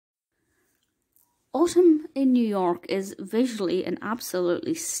Autumn in New York is visually an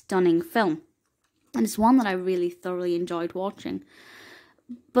absolutely stunning film, and it's one that I really thoroughly enjoyed watching.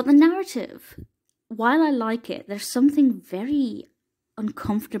 But the narrative, while I like it, there's something very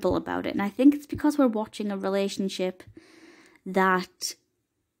uncomfortable about it, and I think it's because we're watching a relationship that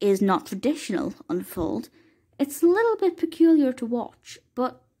is not traditional unfold. It's a little bit peculiar to watch,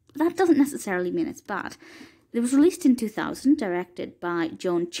 but that doesn't necessarily mean it's bad. It was released in 2000, directed by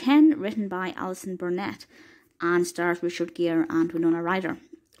Joan Chen, written by Allison Burnett, and stars Richard Gere and Winona Ryder.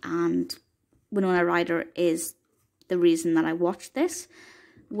 And Winona Ryder is the reason that I watched this.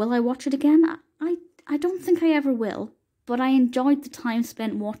 Will I watch it again? I don't think I ever will, but I enjoyed the time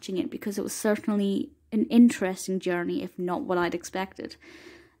spent watching it because it was certainly an interesting journey, if not what I'd expected.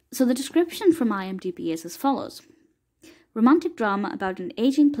 So the description from IMDb is as follows. Romantic drama about an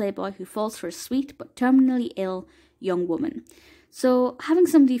aging playboy who falls for a sweet but terminally ill young woman. So having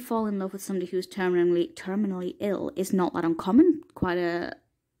somebody fall in love with somebody who's terminally ill is not that uncommon. Quite a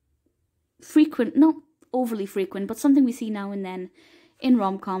frequent, not overly frequent, but something we see now and then in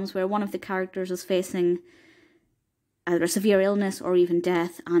rom-coms where one of the characters is facing either a severe illness or even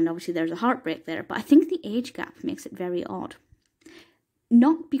death, and obviously there's a heartbreak there. But I think the age gap makes it very odd.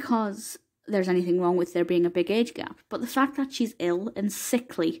 Not because there's anything wrong with there being a big age gap, but the fact that she's ill and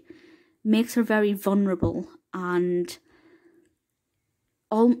sickly makes her very vulnerable and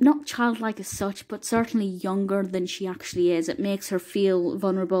not childlike as such, but certainly younger than she actually is. It makes her feel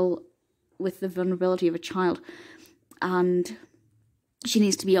vulnerable with the vulnerability of a child, and she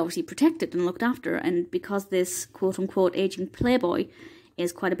needs to be obviously protected and looked after. And because this quote-unquote aging playboy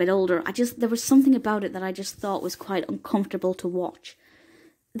is quite a bit older, there was something about it that I just thought was quite uncomfortable to watch.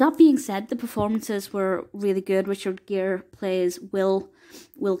 That being said, the performances were really good. Richard Gere plays Will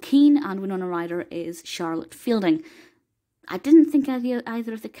Keane, and Winona Ryder is Charlotte Fielding. I didn't think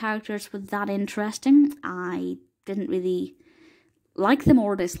either of the characters were that interesting. I didn't really like them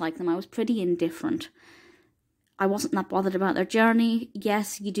or dislike them. I was pretty indifferent. I wasn't that bothered about their journey.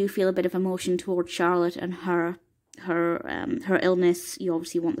 Yes, you do feel a bit of emotion towards Charlotte and her illness. You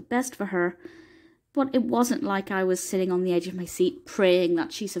obviously want the best for her. But it wasn't like I was sitting on the edge of my seat praying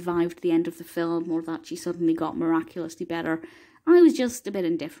that she survived the end of the film or that she suddenly got miraculously better. I was just a bit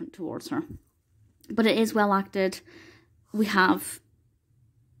indifferent towards her. But it is well acted. We have,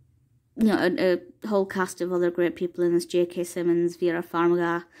 a whole cast of other great people in this. J.K. Simmons, Vera,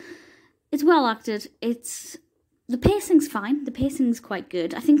 Farmiga. It's well acted. The pacing's fine. The pacing's quite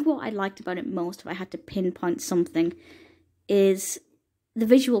good. I think what I liked about it most, if I had to pinpoint something, is the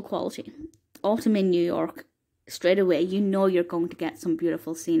visual quality. Autumn in New York, straight away, you know you're going to get some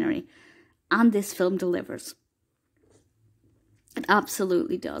beautiful scenery. And this film delivers. It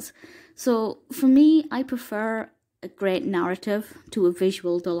absolutely does. So, for me, I prefer a great narrative to a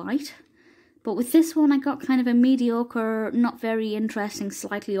visual delight. But with this one, I got kind of a mediocre, not very interesting,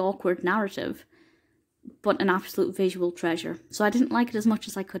 slightly awkward narrative, but an absolute visual treasure. So I didn't like it as much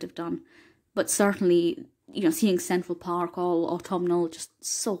as I could have done. But certainly, seeing Central Park all autumnal, just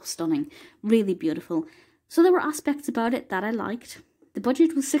so stunning. Really beautiful. So there were aspects about it that I liked. The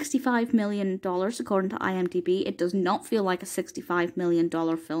budget was $65 million, according to IMDb. It does not feel like a $65 million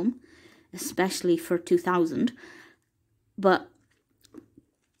film, especially for 2000. But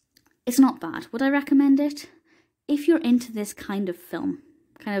it's not bad. Would I recommend it? If you're into this kind of film,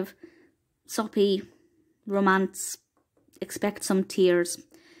 kind of soppy, romance, expect some tears,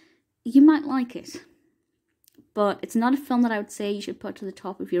 you might like it. But it's not a film that I would say you should put to the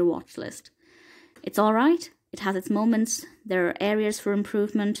top of your watch list. It's alright, it has its moments, there are areas for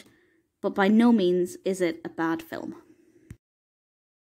improvement, but by no means is it a bad film.